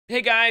Hey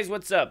guys,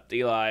 what's up?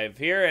 D-Live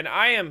here, and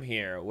I am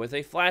here with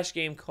a flash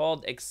game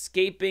called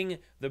Escaping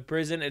the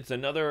Prison. It's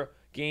another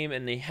game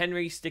in the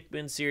Henry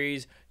Stickmin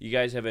series. You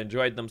guys have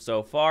enjoyed them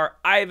so far.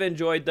 I've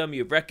enjoyed them.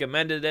 You've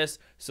recommended this,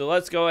 so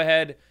let's go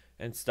ahead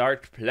and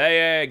start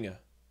playing.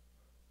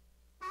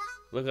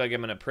 Look like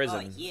I'm in a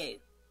prison. Oh,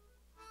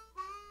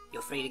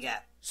 you're free to go.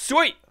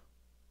 Sweet!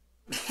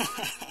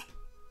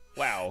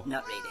 Wow.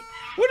 Not really.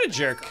 What a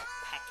jerk.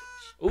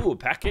 Package. Ooh,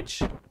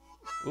 package.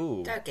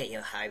 Ooh. Don't get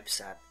your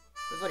hopes up.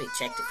 We've already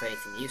checked it for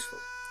anything useful.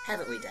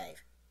 Haven't we,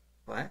 Dave?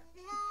 What?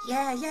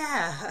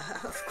 Yeah.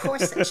 Of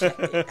course I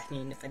checked it. I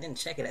mean, if I didn't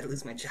check it, I'd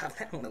lose my job.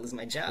 I don't want to lose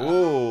my job.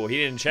 Ooh, he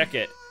didn't check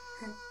it.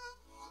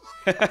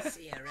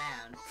 See you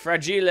around.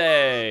 Fragile.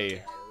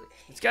 Go.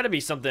 It's got to be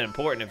something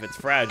important if it's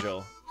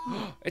fragile.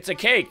 It's a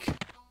cake.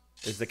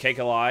 Is the cake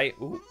a lie?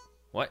 Ooh,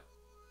 what?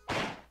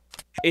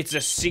 It's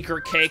a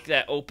secret cake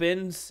that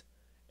opens,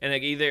 and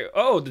like either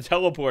the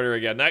teleporter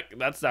again.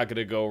 That's not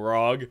gonna go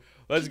wrong.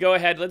 Let's go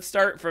ahead. Let's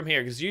start from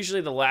here because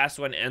usually the last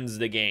one ends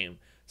the game.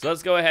 So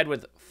let's go ahead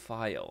with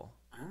file.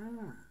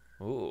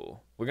 Ooh,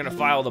 we're gonna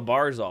file the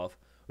bars off.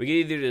 We can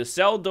either do the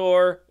cell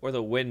door or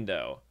the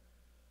window.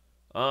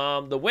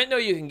 The window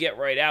you can get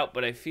right out,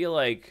 but I feel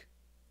like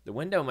the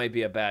window might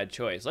be a bad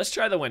choice. Let's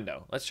try the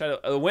window.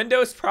 The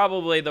window's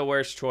probably the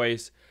worst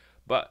choice,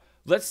 but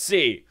let's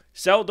see.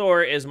 Cell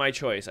door is my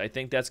choice. I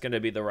think that's going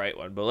to be the right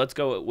one, but let's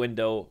go with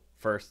window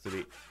first.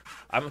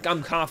 I'm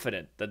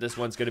confident that this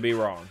one's going to be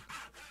wrong.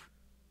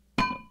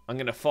 I'm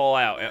going to fall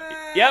out.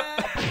 Yep.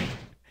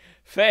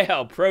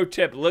 Fail. Pro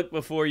tip, look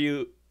before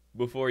you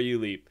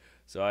leap.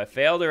 So I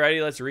failed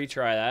already. Let's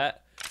retry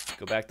that.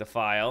 Go back to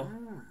file.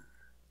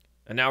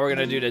 And now we're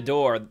going to do the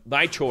door.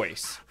 My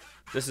choice.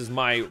 This is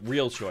my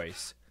real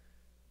choice.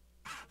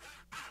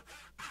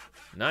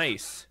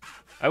 Nice.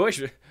 I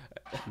wish...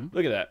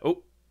 Look at that.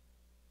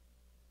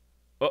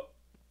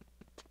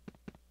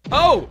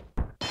 Oh!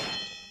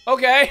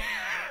 Okay.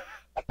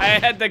 I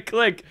had to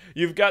click.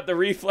 You've got the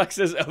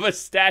reflexes of a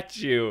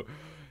statue.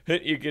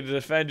 You can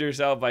defend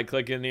yourself by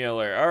clicking the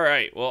alert. All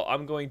right. Well,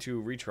 I'm going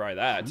to retry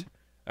that.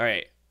 All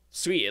right.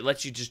 Sweet. It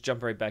lets you just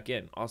jump right back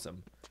in.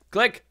 Awesome.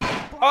 Click.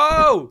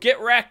 Oh! Get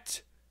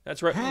wrecked.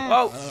 That's right.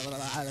 Oh!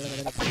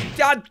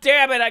 God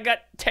damn it. I got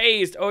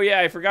tased. Oh, yeah.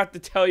 I forgot to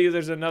tell you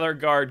there's another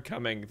guard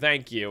coming.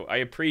 Thank you. I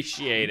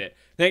appreciate it.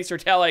 Thanks for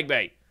telling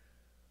me.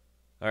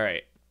 All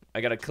right. I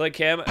gotta click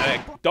him.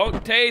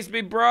 Don't tase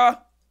me, bruh.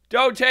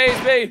 Don't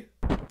tase me.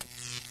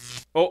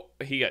 Oh,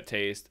 he got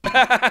tased.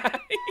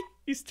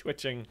 He's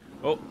twitching.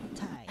 Oh.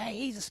 Hey,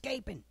 he's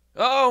escaping.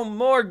 Oh,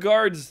 more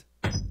guards.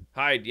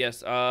 Hide,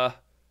 yes.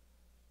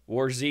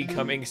 War Z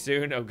coming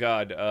soon. Oh,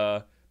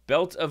 God.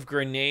 Belt of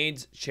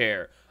grenades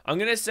chair. I'm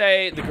gonna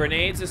say the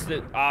grenades is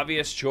the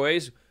obvious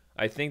choice.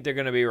 I think they're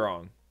gonna be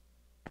wrong.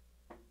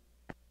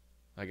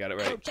 I got it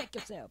right. Go check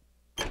yourself.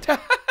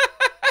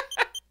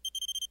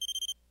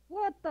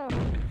 What the?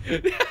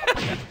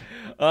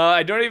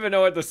 I don't even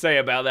know what to say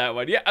about that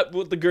one. Yeah,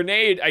 well, the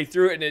grenade, I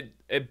threw it and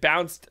it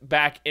bounced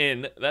back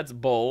in. That's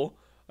bull.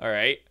 All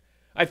right.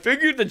 I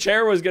figured the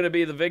chair was going to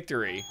be the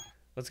victory.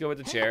 Let's go with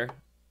the chair.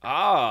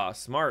 Ah,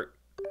 smart.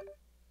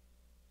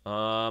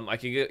 I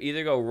can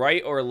either go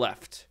right or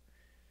left.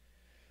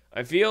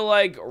 I feel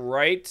like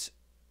right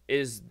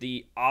is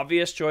the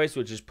obvious choice,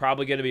 which is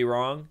probably going to be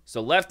wrong.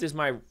 So left is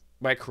my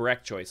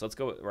correct choice. Let's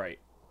go with right.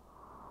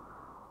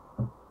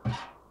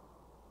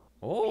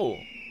 Oh.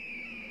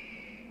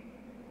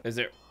 Is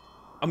there...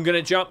 I'm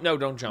gonna jump. No,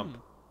 don't jump.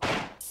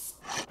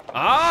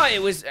 Ah,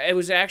 it was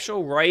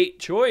actual right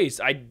choice.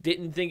 I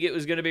didn't think it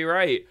was gonna be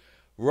right.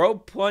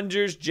 Rope,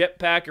 plungers,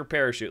 jetpack, or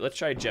parachute. Let's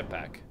try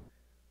jetpack.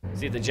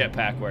 See if the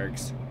jetpack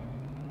works.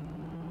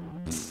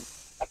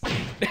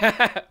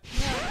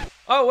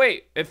 Oh,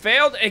 wait. It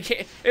failed?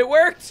 It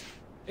worked!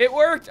 It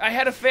worked! I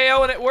had a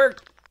fail and it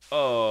worked.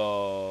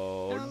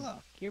 Oh. Now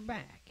look, you're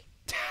back.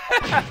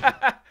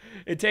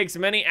 It takes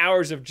many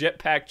hours of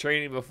jetpack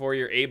training before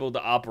you're able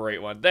to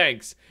operate one.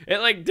 Thanks. It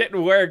like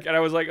didn't work, and I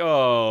was like,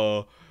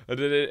 oh,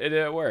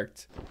 it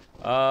worked.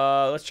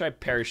 Let's try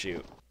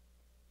parachute.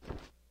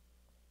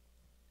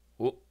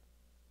 Ooh.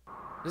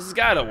 This has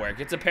got to work.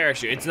 It's a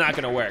parachute. It's not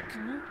gonna work.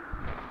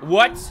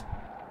 What?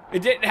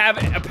 It didn't have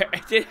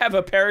it did have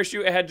a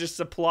parachute. It had just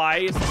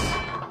supplies.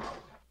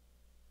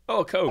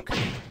 Oh, Coke.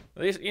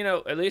 At least, you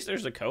know, at least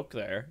there's a Coke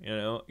there, you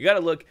know. You gotta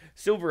look,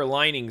 silver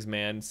linings,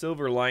 man,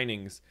 silver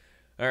linings.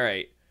 All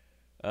right,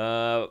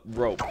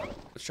 rope.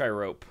 Let's try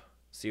rope.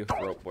 See if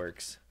rope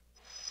works.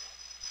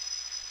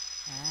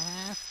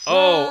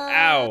 Oh,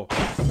 ow.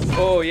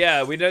 Oh,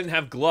 yeah, we didn't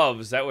have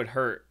gloves. That would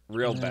hurt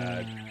real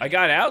bad. I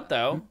got out,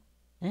 though.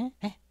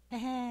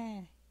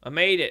 I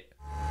made it.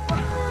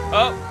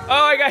 Oh,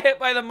 I got hit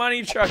by the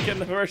money truck in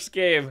the first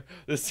game.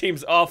 This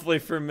seems awfully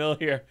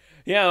familiar.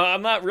 Yeah,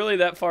 I'm not really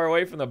that far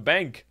away from the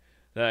bank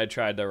that I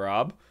tried to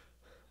rob.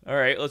 All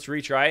right, let's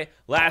retry.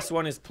 Last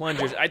one is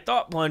plungers. I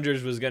thought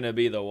plungers was gonna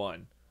be the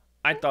one.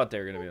 I thought they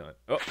were gonna be the one.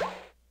 Oh.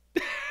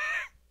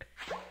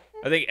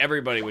 I think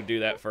everybody would do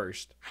that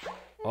first.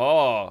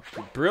 Oh,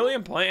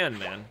 brilliant plan,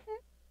 man.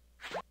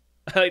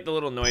 I like the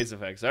little noise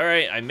effects. All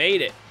right, I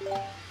made it.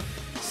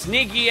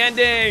 Sneaky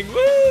ending.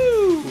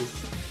 Woo!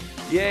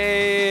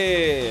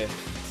 Yay!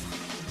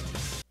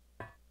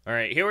 All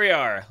right, here we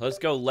are. Let's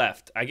go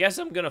left. I guess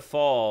I'm gonna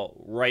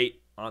fall right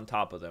on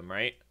top of them,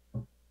 right?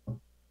 All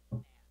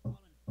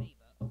in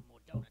favor of more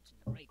donuts in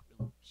the break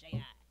room, say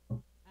aye.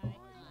 Aye.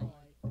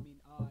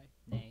 Aye.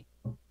 Nay.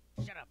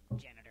 Shut up,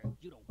 janitor.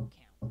 You don't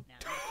count. Now.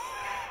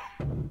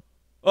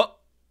 Oh!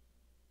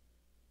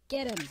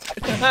 Get him.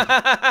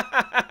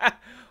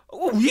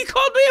 Oh, he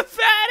called me a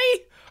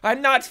fatty?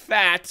 I'm not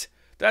fat.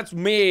 That's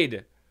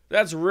mean.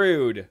 That's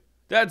rude.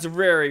 That's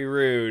very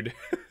rude.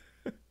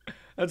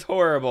 That's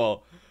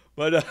horrible.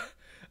 But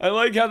I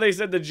like how they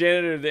said the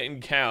janitor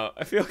didn't count.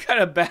 I feel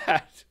kind of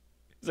bad.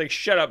 It's like,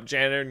 shut up,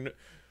 janitor.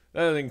 That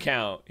doesn't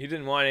count. He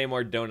didn't want any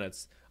more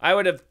donuts. I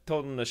would have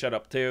told him to shut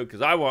up too,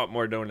 because I want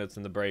more donuts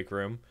in the break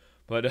room.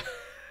 But,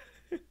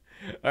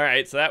 all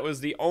right, so that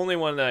was the only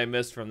one that I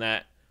missed from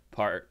that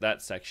part,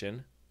 that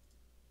section.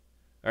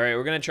 All right,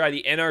 we're going to try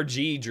the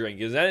NRG drink.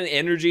 Is that an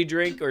energy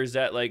drink, or is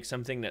that like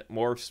something that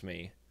morphs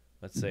me?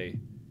 Let's see.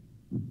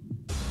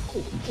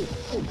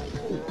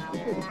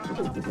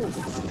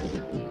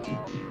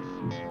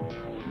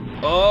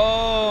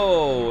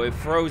 Oh, it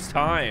froze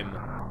time.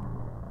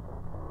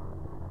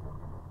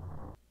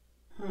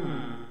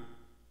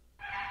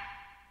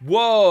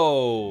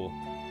 Whoa.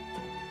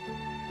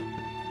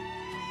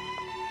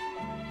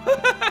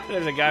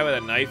 There's a guy with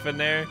a knife in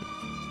there.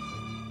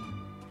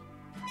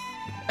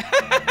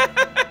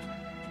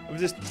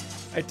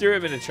 I threw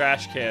him in a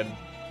trash can.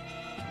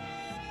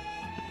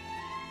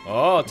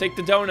 Oh, take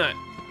the donut.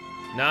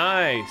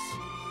 Nice.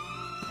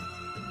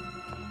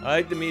 I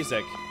like the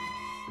music.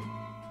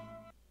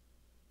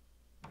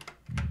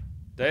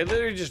 Did I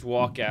literally just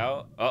walk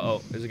out?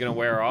 Uh-oh, is it gonna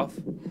wear off?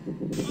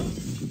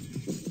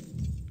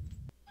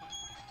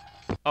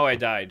 Oh, I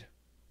died.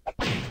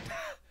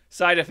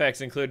 Side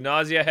effects include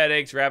nausea,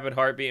 headaches, rapid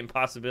heartbeat, and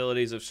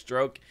possibilities of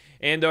stroke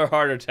and or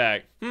heart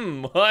attack.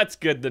 Well, that's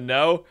good to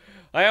know.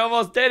 I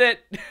almost did it.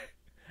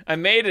 I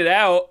made it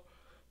out,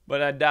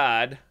 but I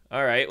died.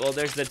 All right, well,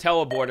 there's the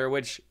teleporter,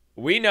 which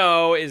we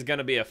know is going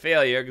to be a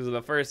failure because of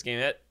the first game.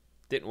 It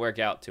didn't work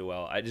out too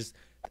well. I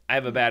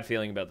have a bad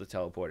feeling about the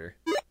teleporter.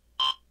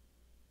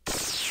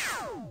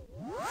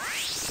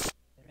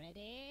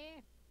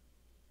 Ready?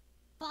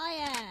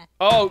 Fire!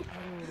 Oh!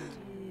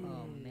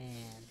 Oh,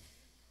 man.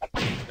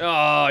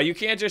 Oh, you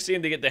can't just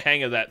seem to get the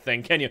hang of that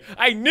thing, can you?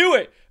 I knew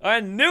it! I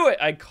knew it!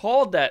 I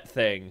called that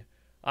thing.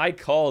 I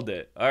called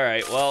it. All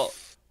right, well,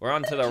 we're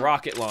on to the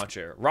rocket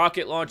launcher.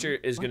 Rocket launcher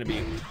is going to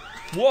be...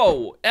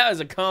 Whoa, that is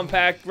a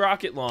compact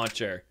rocket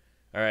launcher.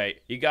 All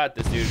right, you got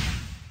this, dude.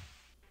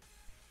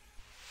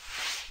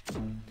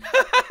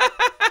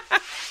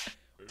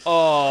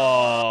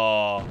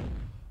 Oh.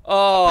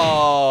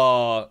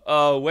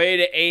 Oh, way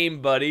to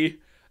aim, buddy.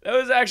 That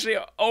was actually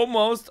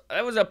almost,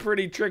 that was a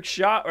pretty trick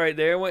shot right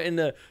there. Went in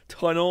the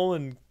tunnel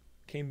and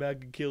came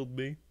back and killed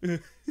me.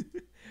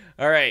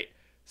 All right,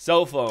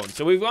 cell phone.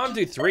 So we've gone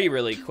through 3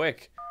 really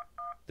quick.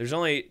 There's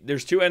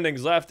 2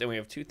 endings left and we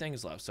have 2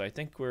 things left. So I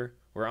think we're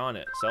on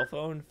it. Cell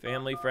phone,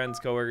 family, friends,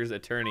 coworkers,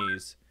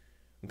 attorneys.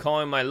 I'm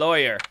calling my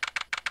lawyer.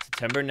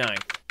 September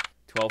 9th,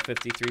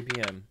 12:53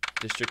 p.m.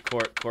 District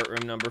Court,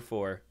 courtroom number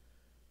 4.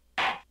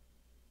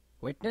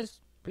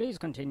 Witness, please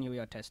continue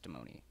your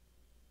testimony.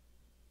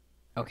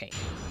 Okay.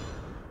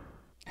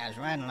 I was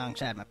riding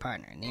alongside my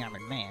partner in the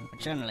armored van,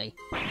 but suddenly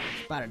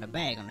spotted a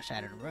bag on the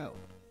side of the road.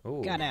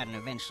 Ooh. Got out and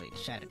eventually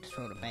decided to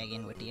throw the bag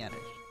in with the others.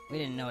 We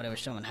didn't know there was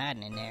someone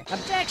hiding in there.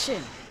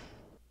 Objection!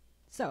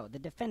 So, the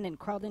defendant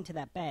crawled into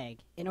that bag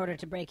in order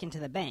to break into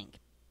the bank.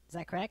 Is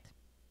that correct?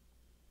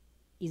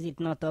 Is it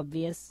not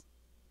obvious?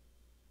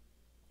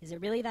 Is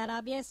it really that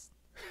obvious?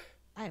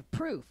 I have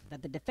proof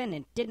that the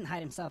defendant didn't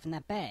hide himself in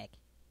that bag.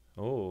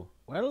 Oh.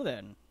 Well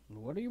then,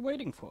 what are you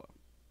waiting for?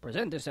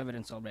 Present this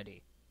evidence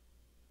already.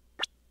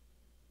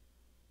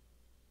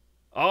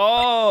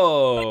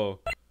 Oh!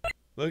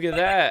 Look at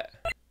that.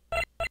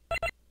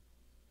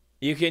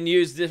 You can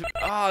use this.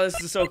 Oh,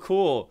 this is so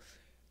cool.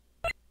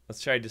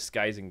 Let's try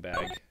disguising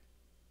bag.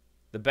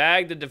 The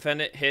bag the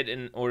defendant hid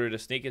in order to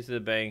sneak into the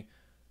bank.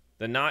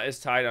 The knot is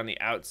tied on the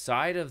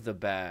outside of the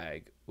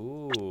bag.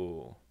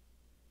 Ooh.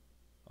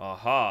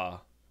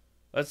 Aha.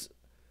 Let's,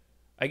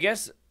 I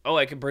guess, oh,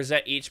 I can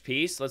present each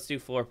piece. Let's do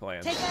floor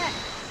plans. Take that!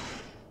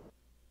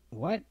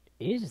 What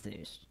is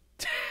this?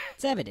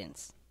 It's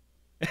evidence.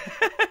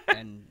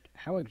 And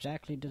how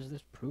exactly does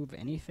this prove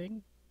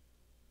anything?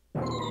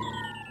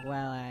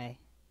 Well, I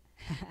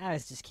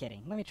was just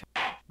kidding. Let me try.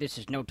 This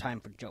is no time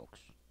for jokes.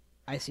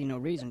 I see no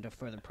reason to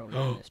further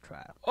prolong this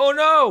trial. Oh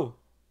no!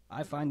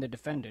 I find the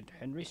defendant,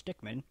 Henry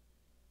Stickmin,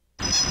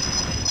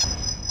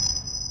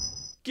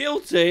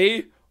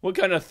 Guilty? What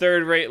kind of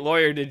third-rate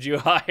lawyer did you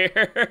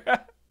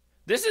hire?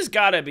 This has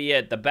got to be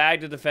it. The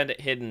bag the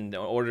defendant hidden in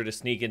order to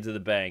sneak into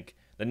the bank.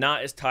 The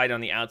knot is tied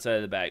on the outside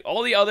of the bag.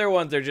 All the other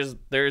ones are just,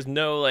 there's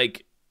no,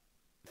 like,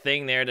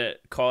 thing there to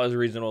cause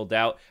reasonable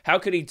doubt. How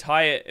could he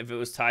tie it if it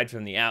was tied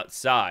from the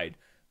outside?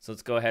 So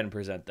let's go ahead and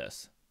present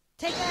this.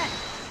 Take that!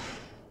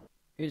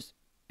 Is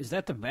Is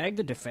that the bag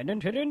the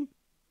defendant hid in?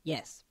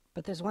 Yes,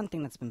 but there's one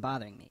thing that's been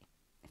bothering me.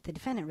 If the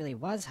defendant really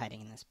was hiding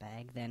in this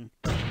bag, then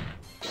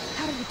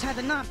how did he tie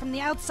the knot from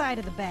the outside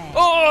of the bag?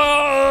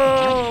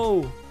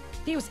 Oh!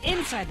 If he was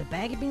inside the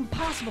bag, it'd be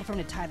impossible for him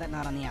to tie that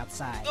knot on the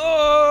outside.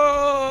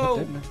 Oh!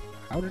 But then,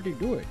 how did he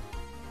do it?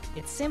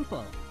 It's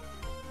simple.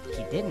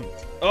 He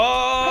didn't.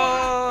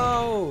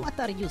 Oh! What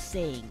are you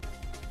saying?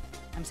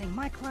 I'm saying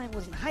my client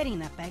wasn't hiding in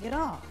that bag at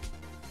all.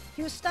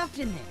 He was stuffed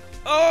in there.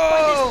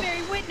 Oh! By this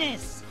very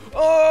witness!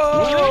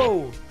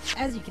 Oh!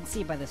 As you can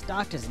see by this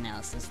doctor's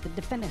analysis, the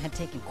defendant had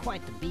taken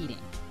quite the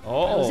beating. Oh.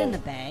 While he was in the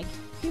bag,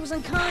 he was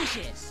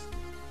unconscious.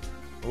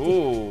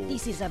 Ooh.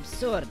 This is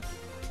absurd.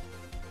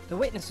 The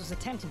witness was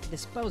attempting to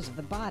dispose of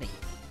the body.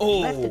 Oh.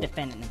 He left the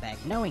defendant in the bag,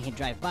 knowing he'd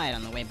drive by it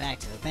on the way back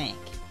to the bank.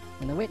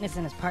 When the witness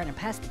and his partner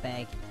passed the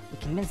bag, he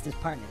convinced his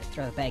partner to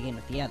throw the bag in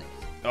with the others.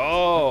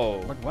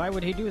 Oh. But why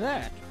would he do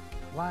that?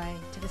 Why,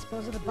 to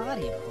dispose of the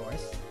body, of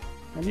course.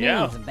 There were Yeah.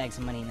 millions of bags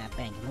of money in that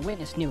bank, and the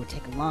witness knew it would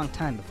take a long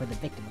time before the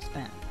victim was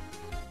found.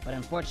 But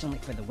unfortunately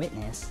for the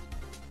witness,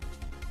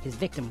 his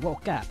victim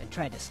woke up and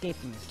tried to escape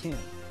from his tomb.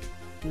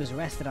 He was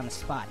arrested on the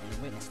spot, and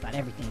the witness thought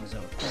everything was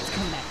over. But it's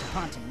come back to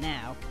haunt him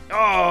now.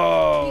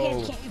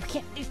 Oh. You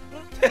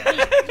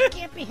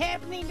can't be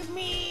happening to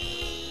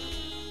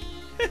me!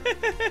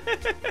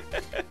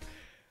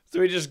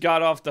 So he just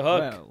got off the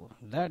hook. Well,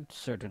 that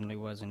certainly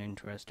was an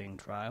interesting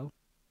trial.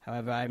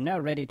 However, I am now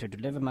ready to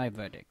deliver my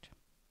verdict.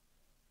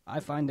 I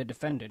find the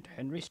defendant,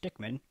 Henry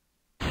Stickmin,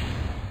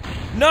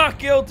 Not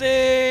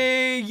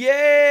guilty!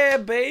 Yeah,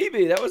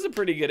 baby! That was a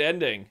pretty good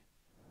ending.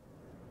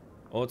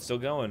 Oh, it's still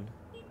going.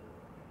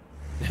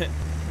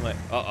 Like,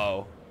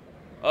 uh-oh.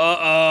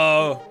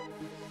 Uh-oh.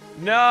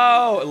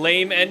 No!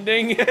 Lame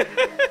ending.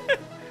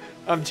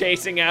 I'm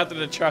chasing after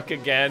the truck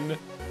again.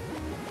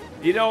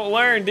 You don't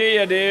learn, do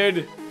you,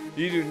 dude?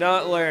 You do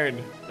not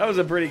learn. That was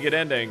a pretty good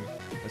ending.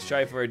 Let's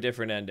try for a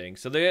different ending.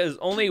 So there is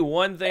only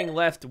one thing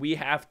left we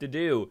have to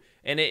do,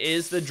 and it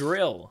is the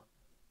drill.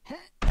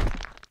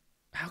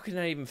 How can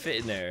I even fit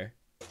in there?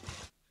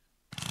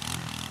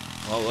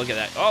 Oh, look at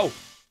that. Oh!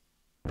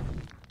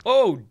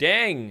 Oh,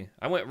 dang.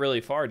 I went really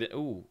far.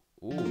 Ooh.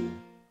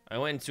 I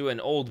went into an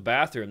old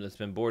bathroom that's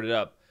been boarded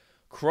up.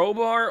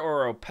 Crowbar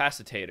or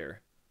opacitator?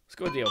 Let's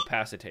go with the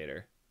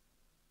opacitator.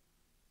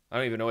 I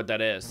don't even know what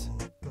that is.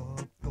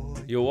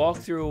 You'll walk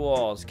through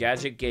walls.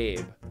 Gadget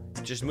Gabe.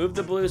 Just move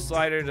the blue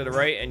slider to the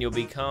right and you'll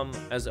become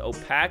as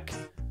opaque.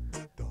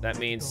 That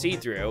means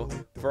see-through.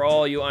 For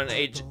all you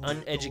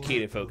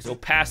uneducated folks,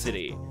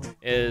 opacity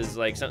is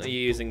like something you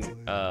use in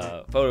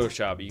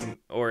Photoshop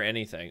or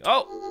anything.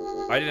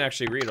 Oh! I didn't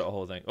actually read the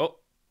whole thing. Oh!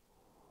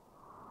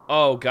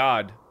 Oh,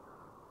 God.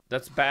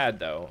 That's bad,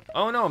 though.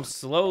 Oh, no, I'm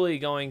slowly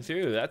going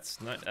through. That's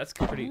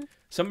pretty...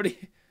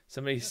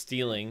 Somebody's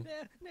stealing.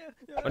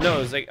 Oh, no, it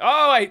was like...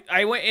 Oh,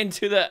 I went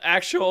into the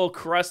actual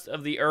crust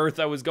of the earth.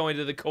 I was going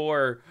to the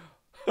core.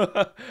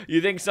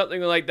 You think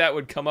something like that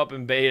would come up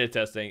in beta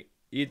testing?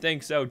 You'd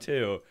think so,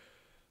 too.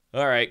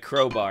 All right,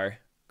 crowbar.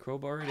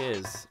 Crowbar it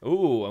is.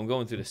 Ooh, I'm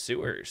going through the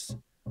sewers.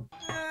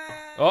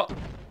 Oh,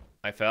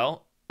 I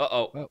fell.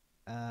 Uh-oh.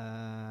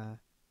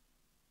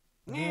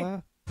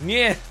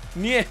 Yeah,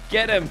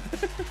 get him.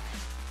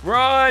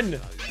 Run.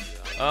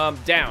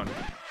 Down.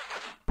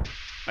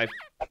 I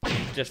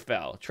just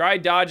fell. Try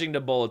dodging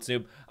the bullets,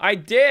 noob. I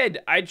did.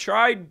 I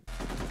tried.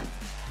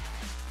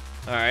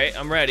 All right,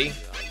 I'm ready.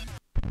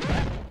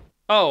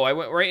 Oh, I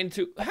went right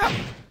into... How?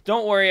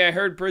 Don't worry, I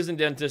heard prison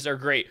dentists are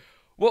great.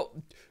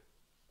 Well,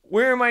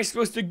 where am I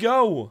supposed to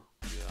go?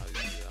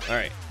 All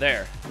right,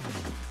 there.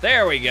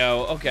 There we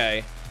go,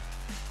 okay.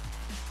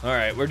 All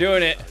right, we're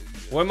doing it.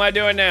 What am I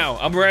doing now?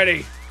 I'm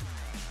ready.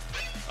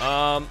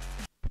 I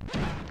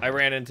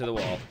ran into the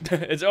wall.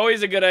 It's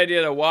always a good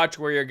idea to watch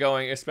where you're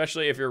going,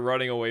 especially if you're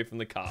running away from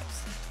the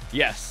cops.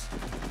 Yes,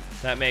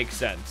 that makes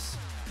sense.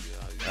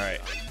 All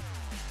right,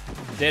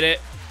 did it.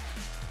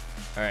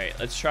 All right,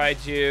 let's try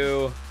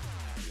to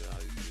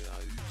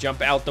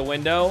jump out the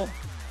window.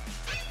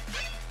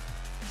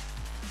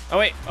 Oh,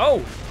 wait.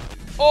 Oh.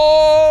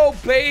 Oh,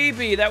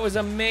 baby. That was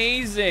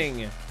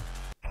amazing.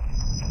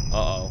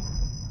 Uh-oh.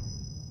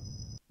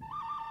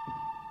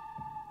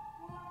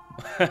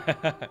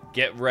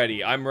 Get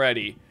ready. I'm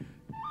ready.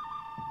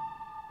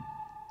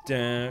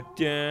 Da,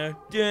 da,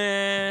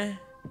 da.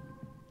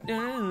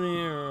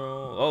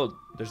 Oh,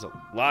 there's a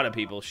lot of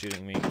people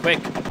shooting me. Quick.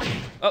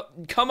 Oh,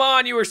 come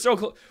on. You were so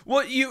close.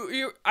 What,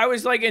 I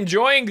was like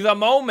enjoying the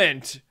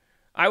moment.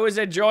 I was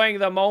enjoying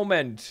the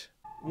moment.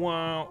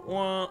 Wah,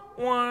 wah,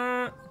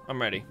 wah.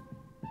 I'm ready.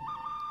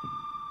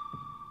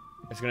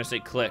 It's gonna say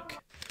click.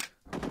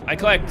 I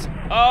clicked.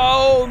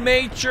 Oh,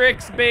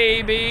 Matrix,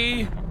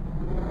 baby.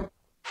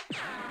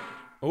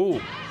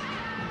 Ooh.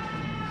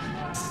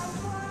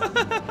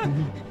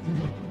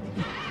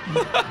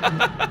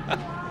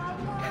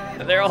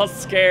 They're all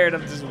scared.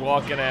 I'm just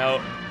walking out.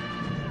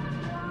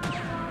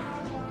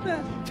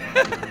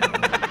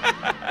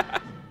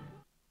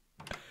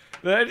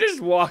 Did I just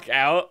walk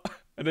out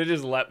and they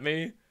just let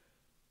me?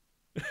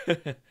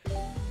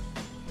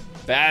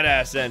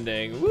 Badass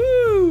ending.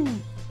 Woo!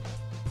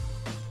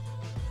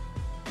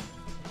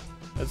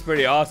 That's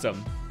pretty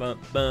awesome. I'm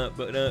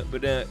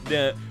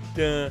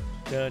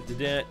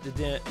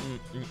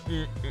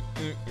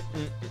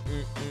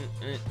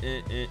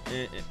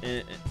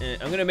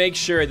gonna make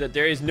sure that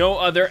there is no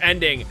other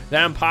ending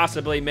that I'm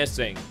possibly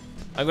missing.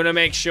 I'm gonna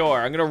make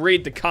sure. I'm gonna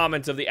read the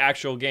comments of the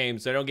actual game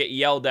so I don't get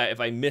yelled at if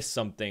I miss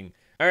something.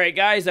 Alright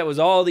guys, that was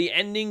all the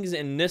endings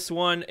in this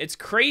one. It's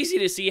crazy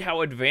to see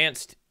how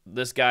advanced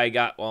this guy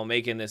got while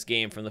making this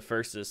game from the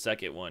first to the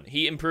second one.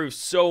 He improved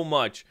so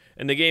much,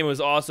 and the game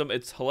was awesome.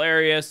 It's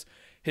hilarious.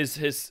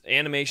 His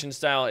animation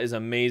style is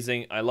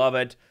amazing. I love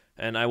it,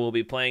 and I will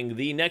be playing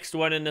the next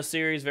one in the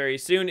series very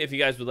soon. If you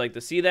guys would like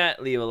to see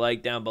that, leave a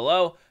like down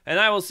below, and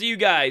I will see you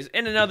guys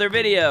in another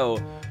video.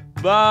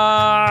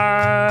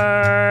 Bye!